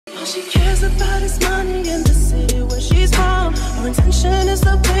She cares about his money in the city where she's from. Her intention is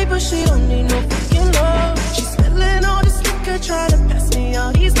the paper, she don't need no freaking love. She's spilling all this liquor, trying to pass me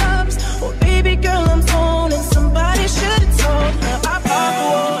all these cups. Oh baby girl, I'm torn, and somebody should have told her I bought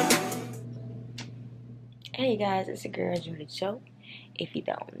one. Hey guys, it's your girl Judy Joe. If you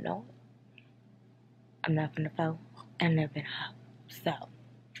don't know, I'm not from the phone. I'm never been a hoe.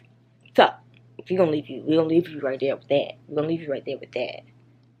 So if we're gonna leave you right there with that. We're gonna leave you right there with that.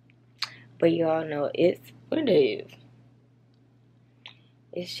 But you all know it's what it is.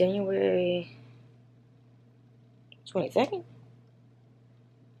 It's January 22nd?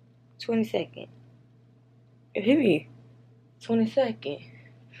 22nd. It hit me. 22nd.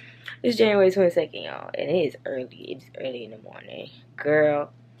 It's January 22nd, y'all. And it is early. It's early in the morning.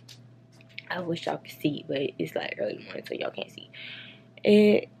 Girl, I wish y'all could see, but it's like early in the morning, so y'all can't see.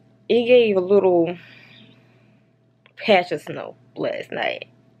 It gave a little patch of snow last night.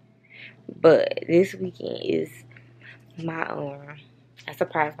 But this weekend is my I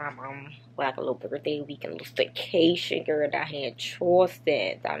surprised my mom with like a little birthday weekend, a little staycation, girl, down here in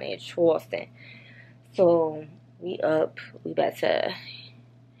Charleston. So we up, we about to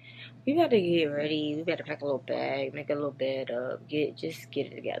get ready. We about to pack a little bag, make a little bed up, just get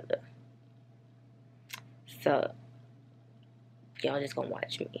it together. So y'all just gonna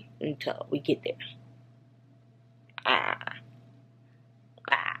watch me until we get there.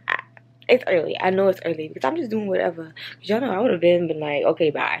 It's early. I know it's early because I'm just doing whatever. Because y'all know I would have been like, okay,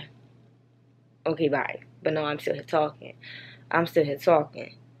 bye. Okay, bye. But no, I'm still here talking. Okay.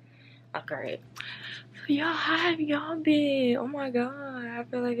 So y'all, how have y'all been? Oh my God. I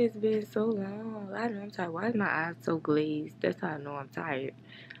feel like it's been so long. I know I'm tired. Why is my eyes so glazed? That's how I know I'm tired.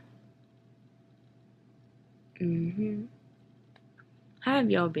 How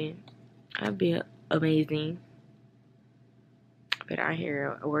have y'all been? I've been amazing. Been out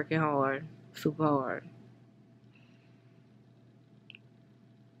here working hard, super hard.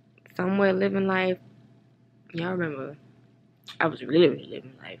 Somewhere living life. Y'all remember, I was really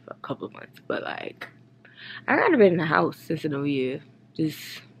living life for a couple of months, but like, I gotta been in the house since the new year,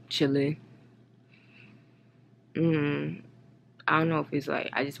 just chilling. I don't know if it's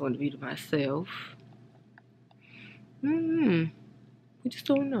like I just want to be to myself. We just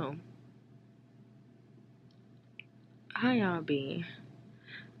don't know. How y'all been?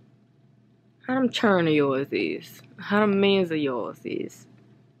 How them churn of yours is? How them mans of yours is?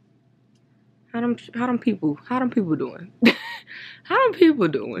 How them people doing? How them people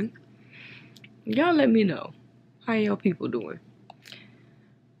doing? Y'all let me know. How y'all people doing?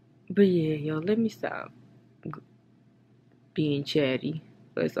 But yeah, y'all, let me stop being chatty.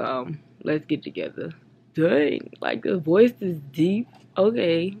 Let's get together. Dang, like the voice is deep.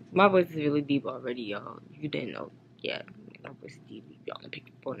 Okay, my voice is really deep already, y'all. You didn't know. Yeah, my voice is deep. Y'all can pick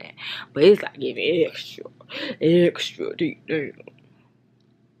up on that. But it's like getting extra deep. Damn.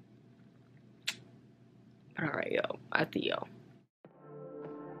 But alright, y'all. I see y'all.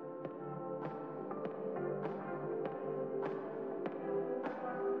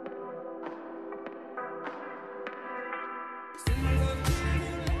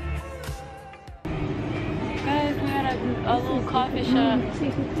 Guys, we got a little coffee shop.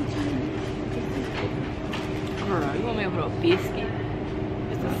 Girl, you want me to put a biscuit?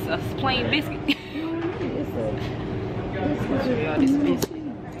 It's a plain biscuit. This biscuit.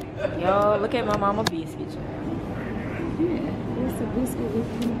 Y'all, look at my mama biscuit. Yeah, it's a biscuit with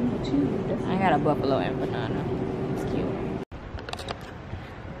cheese. I got a buffalo and banana. It's cute.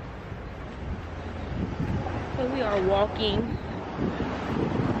 So we are walking.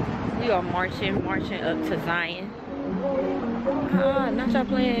 We are marching up to Zion. Not y'all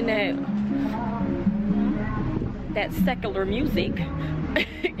playing that secular music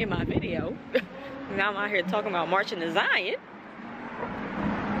in my video. Now I'm out here talking about marching to Zion.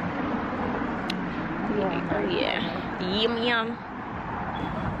 Oh yeah. Yum.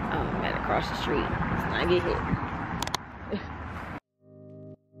 Oh, I'm about to cross the street. Let's not get hit.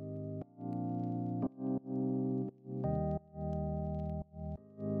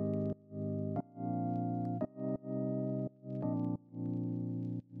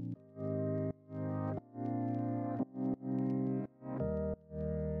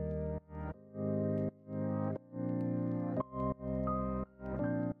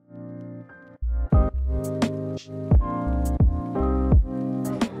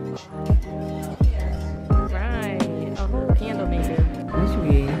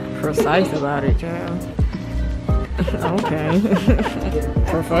 Precise about it, child. Okay.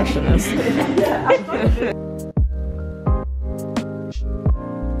 Perfectionist.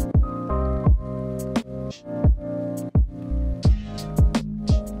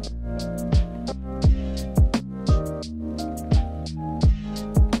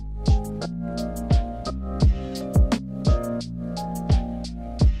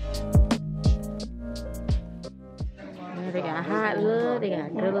 love. They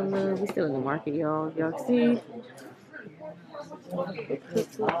got Della love. We still in the market, y'all. Y'all can see. You want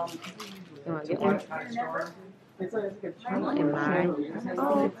to get one? I'm not in line.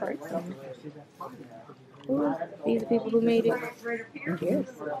 Oh, person. Ooh, these are people who made it. Yes.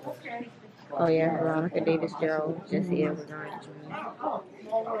 Oh yeah, Veronica Davis Gerald, Jesse Evans. Oh,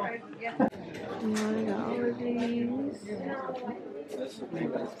 I got all of these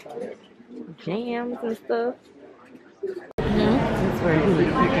jams and stuff. That's right.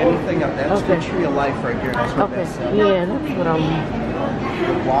 Anything up, that's the tree of life right here. That's what that's yeah, that's what I'm.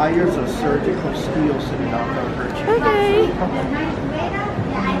 The wires of surgical steel sitting out there hurt you. Okay.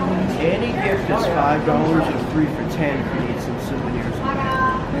 Any gift is $5 or 3 for $10 if you need some souvenirs.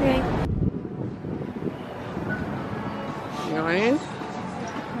 Okay. You know what I mean?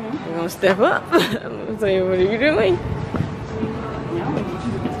 You're gonna step up. I'm gonna say, what are you doing? No,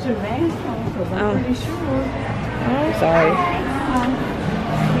 it's your mask on, because I'm pretty sure. I'm sorry.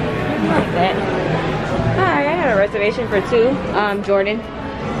 Like that. Hi, I got a reservation for 2. Jordan. I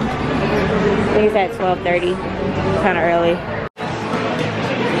think it's at 12:30. Kind of early.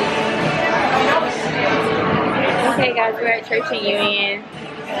 Okay, guys, we're at Church and Union.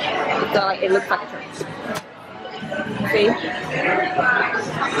 So it looks like a church. See?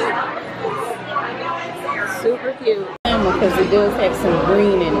 Super cute. Because it does have some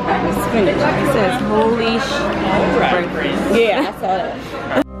green in it. It's spinach. It says holy fragrance. Yeah, I saw that.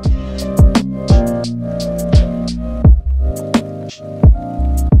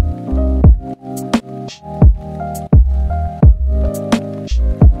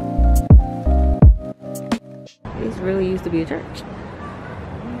 This really used to be a church.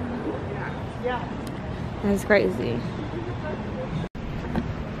 That's crazy.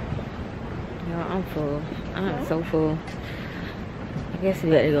 Yo, I'm full. I'm so full. I guess we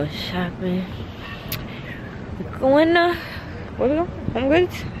better go shopping. We're going to, where we going? Home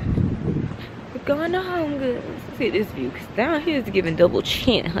Goods? We're going to Home Goods. Let's see this view, because down here is giving double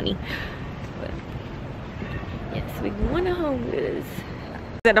chin, honey. But yes, we're going to Home Goods.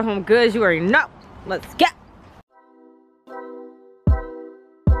 At the Home Goods, you already know. Let's go.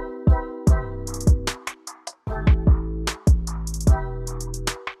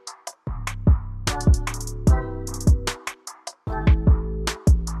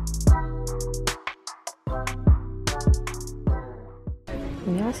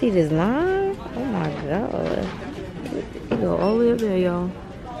 Y'all see this line? Oh my god. It go all the way up there, y'all.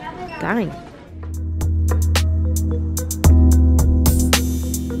 Dang.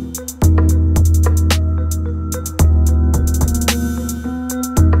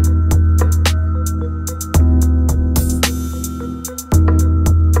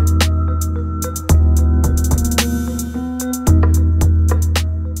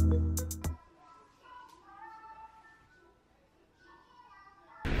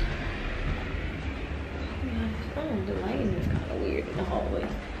 The lighting is kind of weird in the hallway.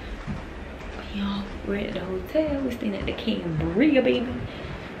 Y'all, we're at the hotel. We're staying at the Cambria, baby.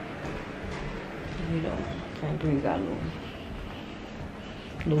 You know, Cambria got a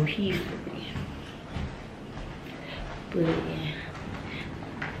little history. But yeah,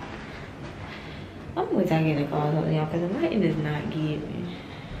 I'm gonna try to get a call on y'all because the lighting is not giving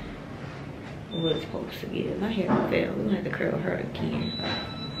what it's supposed to give. My hair fell. We're gonna have to curl her again.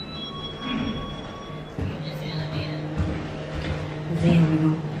 There we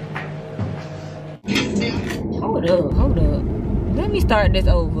go. Hold up. Let me start this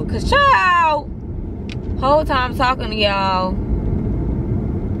over. Cause child, whole time talking to y'all,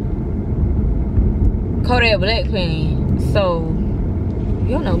 Kodak Black playing. So,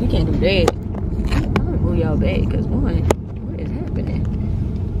 y'all know we can't do that. I'm gonna move y'all back. Cause what is happening?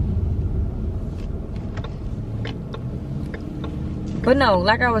 But no,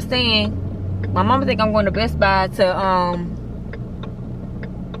 like I was saying, my mama think I'm going to Best Buy to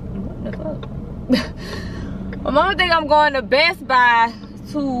my mama think I'm going to Best Buy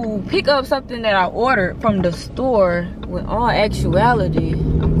to pick up something that I ordered from the store. When all actuality,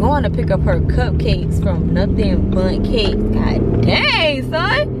 I'm going to pick up her cupcakes from Nothing But Cakes. God dang,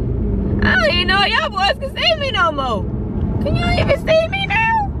 son. I don't even know if y'all boys can see me no more. Can y'all even see me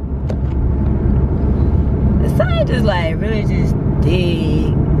now? The sun just like really just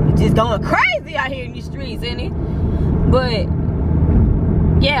dig. Just going crazy out here in these streets, ain't it? But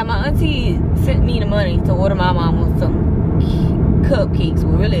yeah, my auntie sent me the money to order my mama some cupcakes.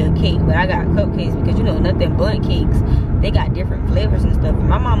 Well, really a cake, but I got cupcakes because, you know, Nothing But Cakes, they got different flavors and stuff. And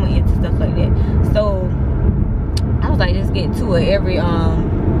my mama into stuff like that. So I was like, just get 2 of every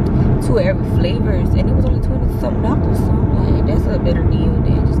 2 of every flavors, and it was only $20-something. So I'm like, that's a better deal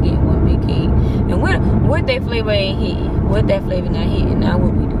than just getting one big cake. And what that flavor ain't hitting, what that flavor not hitting, now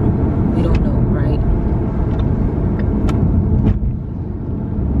what we do? We don't know, right?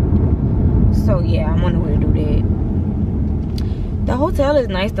 So yeah, I'm on the way to do that. The hotel is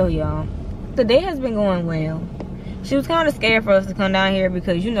nice though, y'all. The day has been going well. She was kind of scared for us to come down here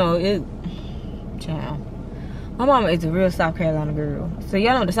because, you know, child, my mama is a real South Carolina girl. So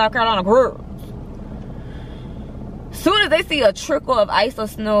y'all know the South Carolina girls. Soon as they see a trickle of ice or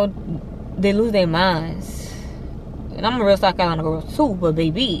snow, they lose their minds. And I'm a real South Carolina girl too, but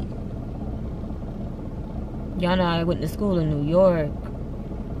baby, y'all know I went to school in New York.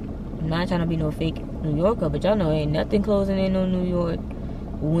 I'm not trying to be no fake New Yorker, but y'all know ain't nothing closing in no New York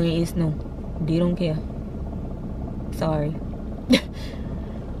when it snow. They don't care. Sorry.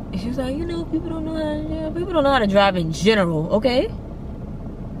 And she was like, you know, people don't know how to drive in general, okay?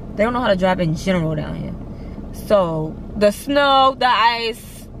 They don't know how to drive in general down here. So the snow, the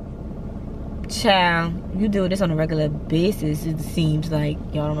ice, child, you do this on a regular basis. It seems like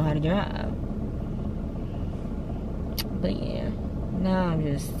y'all don't know how to drive. But yeah, now I'm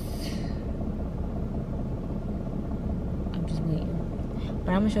just waiting.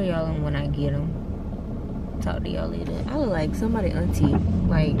 But I'm gonna show y'all them when I get them. Talk to y'all later. I look like somebody auntie,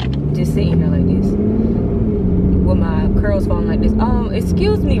 like just sitting here like this with my curls falling like this.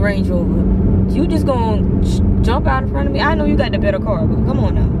 Excuse me, Range Rover, you just gonna jump out in front of me? I know you got the better car, but come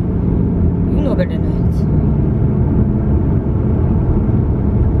on now, you know better than that.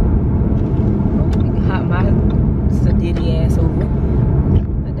 Hop my sedity ass over. I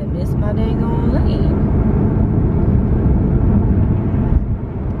done missed my dang on lane.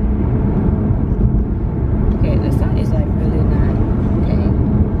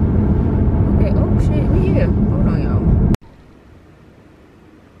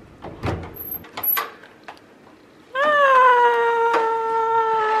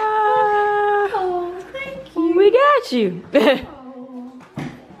 You. Hey.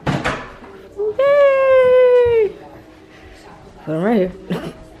 Put them right here.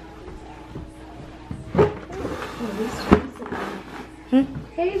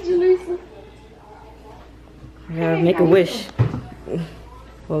 Hey, Jaleesa. I gotta make a wish.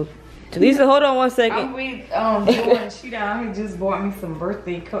 Well, Jaleesa, hold on 1 second. I'm with Jordan. She down here just bought me some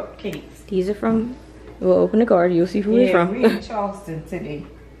birthday cupcakes. These are from. We'll open the card. You'll see who it's from. We in Charleston today.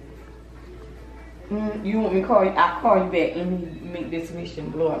 You want me to call you? I'll call you back and make this wish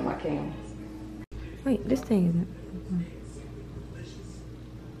and blow up my candles. Wait, this thing isn't.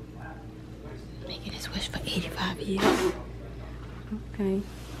 Making this wish for 85 years. Okay.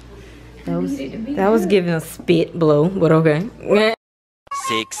 That was giving a spit blow, but okay.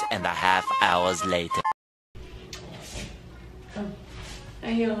 6.5 hours later.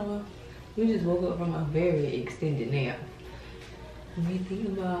 Hey y'all, we just woke up from a very extended nap. We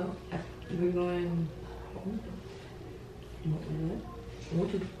think about we're going.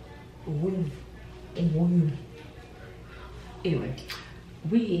 Anyway,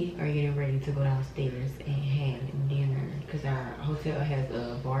 we are getting ready to go downstairs and have dinner because our hotel has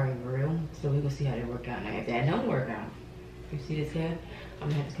a bar and grill, so we're gonna see how they work out. Now, if that don't work out, you see this here, I'm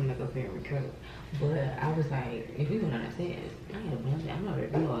gonna have to come back up here and record. But I was like, if we go downstairs, I'm not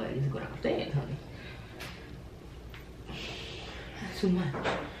ready to do all that. Just go downstairs, honey. That's too much.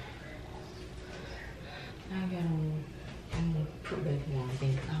 I'm gonna put back one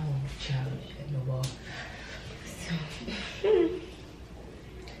thing. I won't challenge at no ball. So, see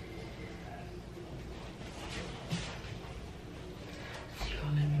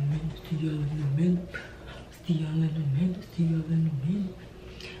y'all in a minute. See y'all in a minute. See y'all in a minute. See y'all in a minute.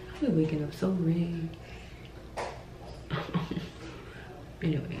 I'm waking up so red.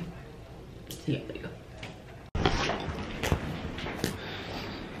 Anyway, see y'all later.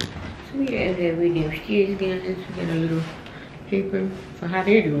 We have that we get excuse again. We get a little paper for how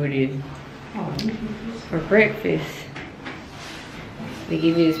they do it is. For breakfast, they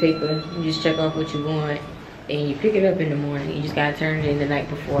give you this paper. You just check off what you want, and you pick it up in the morning. You just gotta turn it in the night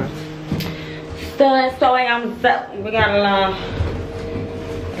before. So we got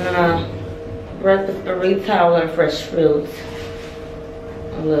a breakfast burrito and fresh fruits,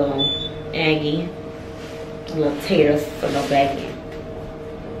 a little Aggie, a little taters, a little bacon,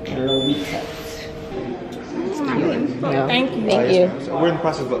 and a little wheat toast. No. Thank you. Thank Yes, you. ma'am. So we're in the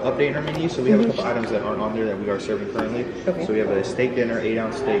process of updating our menu, so we have a couple items that aren't on there that we are serving currently. Okay. So we have a steak dinner,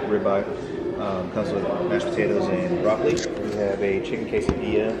 8-ounce steak ribeye, comes with mashed potatoes and broccoli. We have a chicken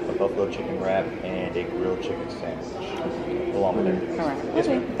quesadilla, a buffalo chicken wrap, and a grilled chicken sandwich, along with everything. All right. Yes,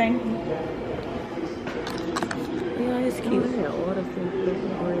 Okay. ma'am. Thank you. You know, it's cute.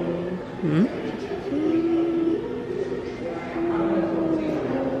 Hmm?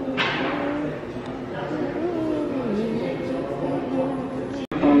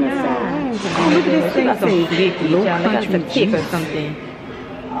 Look at this thing. Look at some kick or something.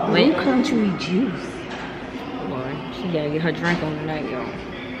 Low country juice. Lord, she gotta get her drink on tonight, y'all.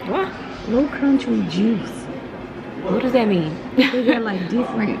 What? Low country juice. What does that mean? They got like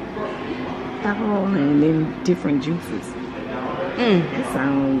different alcohol and then different juices. It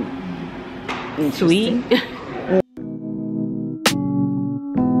sounds Sweet.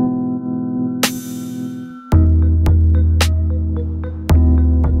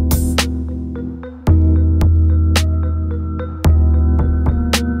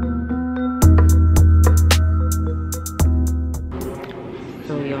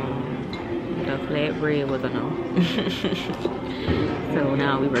 Flatbread was a no. So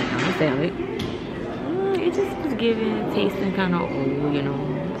now we working on the salad. It just was giving, tasting kind of old, you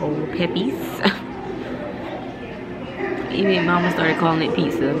know, old peppies. Even mama started calling it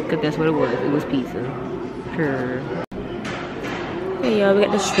pizza, because that's what it was. It was pizza. Sure. Hey y'all, we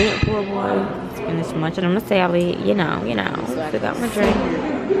got the shrimp poor boy. Finished munching on the salad, you know. Still got my drink.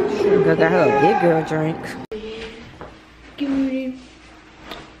 Girl got her a big girl drink.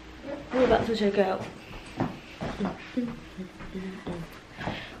 We're about to check out.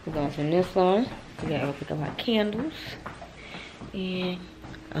 We're going from this one. We gotta go pick up our candles and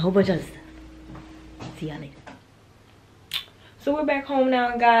a whole bunch of stuff. See y'all later. So we're back home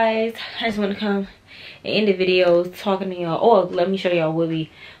now, guys. I just want to come and end the video talking to y'all. Oh, let me show y'all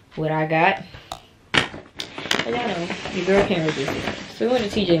what I got. But y'all know your girl can't resist it. So we went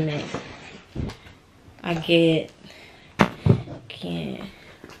to TJ Maxx. I get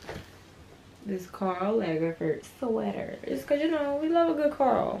this Carl Lagerfeld sweater. It's cause you know we love a good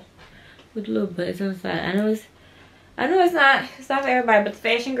Carl with little buttons on the side. I know it's not for everybody, but the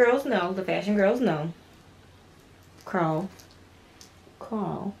fashion girls know. The fashion girls know. Carl.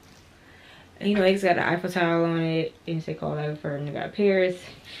 And you know it's got the Eiffel Tower on it. And it say Carl Lagerfeld and it got Paris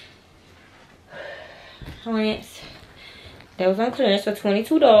on it. That was on clearance for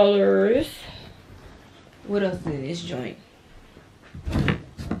 $22. What else is in this joint?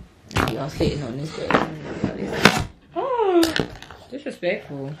 Y'all sitting on this bed. Oh,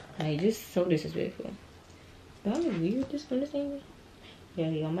 disrespectful. Like, just so disrespectful. Do I look weird just from this angle? Yeah,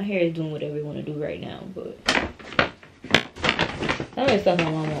 y'all, my hair is doing whatever you want to do right now, but some of this stuff my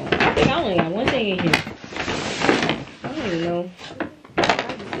mama on. I think I only got one thing in here. I don't even know.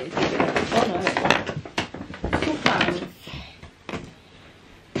 Oh no, 2 pounds.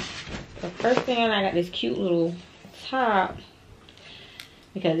 The first thing I got this cute little top.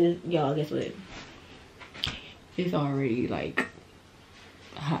 Because y'all, guess what? It's already like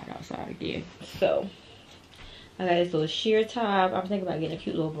hot outside again. So I got this little sheer top. I'm thinking about getting a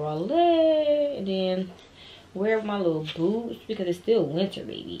cute little bralette and then wear my little boots because it's still winter,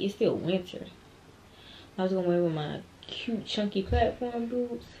 baby. It's still winter. I was gonna wear with my cute chunky platform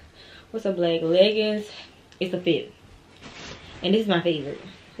boots with some black leggings. It's a fit. And this is my favorite.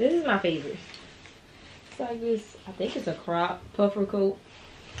 It's like this, I think it's a crop puffer coat.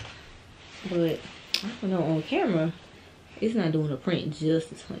 But I don't know, on camera it's not doing the print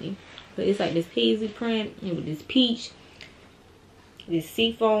justice, honey. But it's like this paisley print and with this peach, this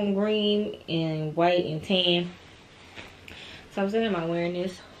seafoam green and white and tan. So I was thinking about wearing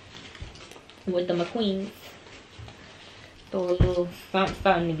this with the McQueens. Throw a little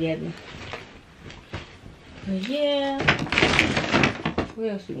something together. But yeah,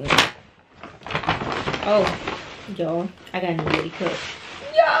 where else we went? Oh, y'all, I got a new Yeti cup.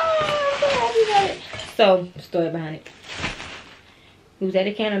 So, story behind it. We was at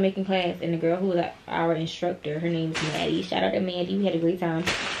a candle making class, and the girl who was our instructor, her name is Maddie. Shout out to Maddie. We had a great time.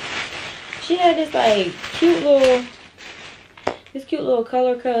 She had this like cute little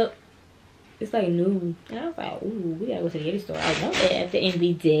color cup. It's like new, and I was like, ooh, we gotta go to the Yeti store. I want that, and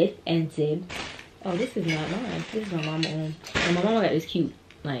we did. Oh, this is not mine. This is my mama own. And my mama got this cute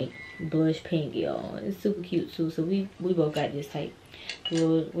like blush pink, y'all. It's super cute too. So we both got this type.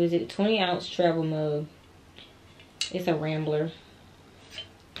 Little, was it 20-ounce travel mug? It's a Rambler.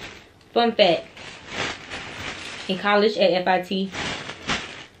 Fun fact: in college at FIT,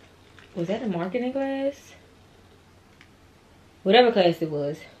 was that a marketing class? Whatever class it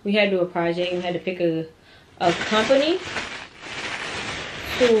was, we had to do a project. We had to pick a company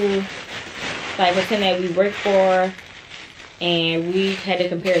to like pretend that we worked for, and we had to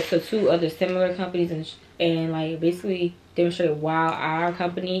compare it to 2 other similar companies and like basically demonstrate why our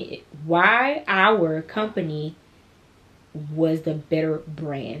company was the better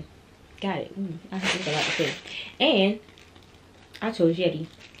brand. Got it. I think a lot to say. And I chose Yeti.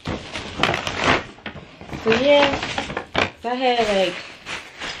 So yeah, so I had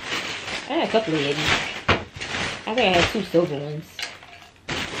a couple of Yetis. I think I had 2 silver ones.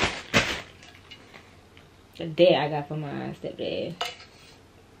 That I got from my stepdad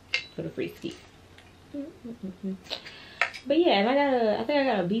for the free ski. But yeah, and I think I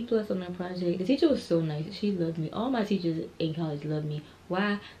got a B+ on that project. The teacher was so nice. She loved me. All my teachers in college loved me.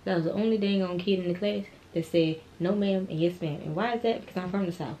 Why? That was the only dang on kid in the class that said no ma'am and yes ma'am. And why is that? Because I'm from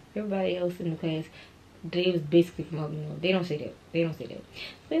the South. Everybody else in the class, they was basically from up north. They don't say that. They don't say that.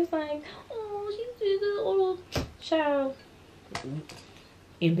 They was like, oh, she's just a little child.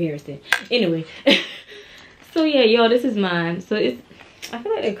 Embarrassing. Anyway. So yeah, y'all, this is mine. So I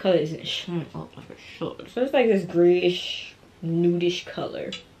feel like the color isn't showing up like it should. So it's like this grayish, nudish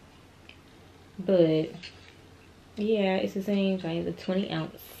color. But yeah, it's the same thing. The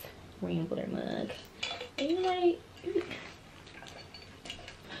 20-ounce Rambler mug. And you like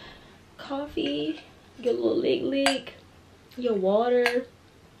coffee, get a little lick, your water,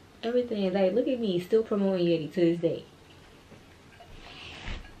 everything. Like, look at me, still promoting Yeti to this day.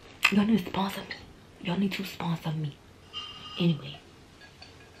 Y'all need to sponsor me. Y'all need to sponsor me. Anyway.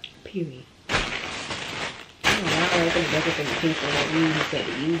 Period. I don't know, I think that's what the people that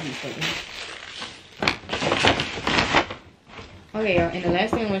use these things. Okay, y'all, and the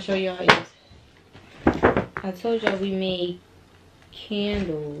last thing I want to show y'all is I told y'all we made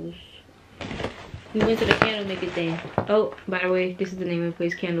candles. We went to the candle making thing. Oh, by the way, this is the name of the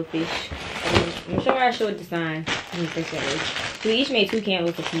place, Candlefish. I'm sure I showed the sign. So we each made 2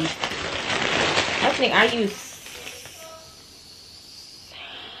 candles a piece. I think I used,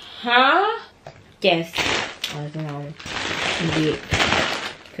 yes. Oh, that's wrong. I'm good.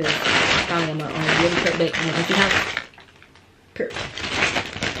 Because I'm on my own. Really cut back.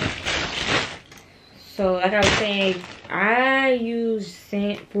 So, like I was saying, I used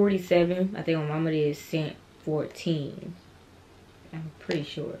scent 47. I think on Mama did scent 14. I'm pretty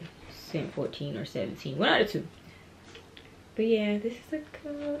sure. Scent 14 or 17. One out of 2. But yeah, this is a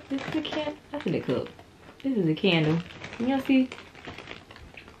cup. This is a candle. That's a cup. This is a candle. Y'all see?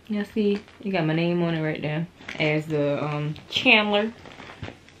 Y'all see? You got my name on it right there. As the Chandler.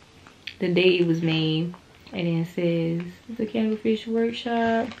 The date it was made. And then it says, it's a Candlefish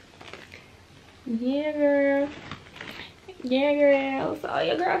Workshop. Yeah, girl. Yeah, girl. So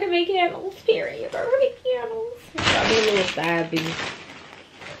your girl can make candles. Period. Your girl can make candles. I'll be a little side business.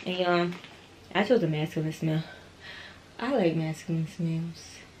 And I chose a masculine smell. I like masculine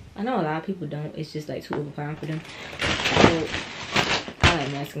smells. I know a lot of people don't. It's just like too overpowering for them. So I like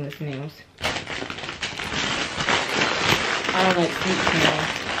masculine smells. I don't like sweet smells.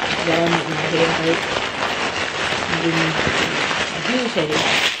 That'll make my head hurt. And give me a huge headache.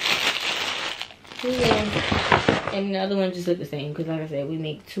 Yeah. And the other one just look the same because, like I said, we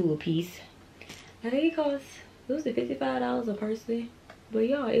make 2 a piece. I think it cost, it was $55 a person. But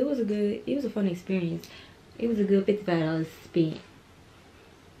y'all, it was a fun experience. It was a good $55 spent.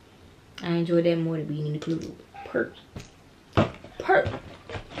 I enjoyed that more than being in the club. Perk.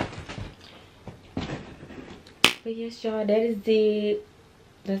 But yes, y'all, that is it.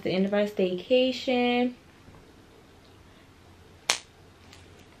 That's the end of our staycation.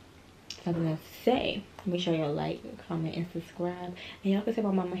 Something else to say. Make sure y'all like, comment, and subscribe. And y'all can say my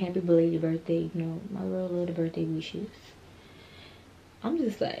mama happy belated birthday. You know, my real little birthday wishes. I'm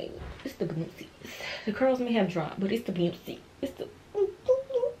just like, it's the bouncy. The curls may have dropped, but it's the bouncy. It's the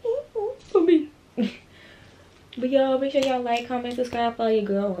for me. But y'all, make sure y'all like, comment, subscribe, follow your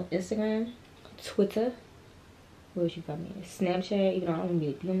girl on Instagram, Twitter. What else you got me? Snapchat, even though I don't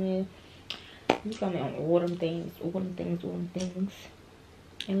really be on there. You got me on all them things.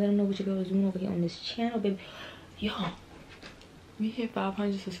 And let them know what your girl is doing over here on this channel, baby. Y'all, we hit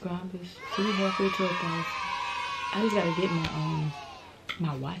 500 subscribers. So we halfway to 1,000. I just gotta get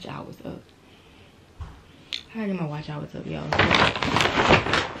my watch hours up. I gotta get my watch hours up, y'all.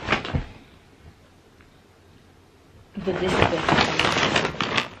 But this is the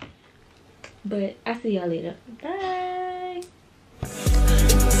But I'll see y'all later. Bye.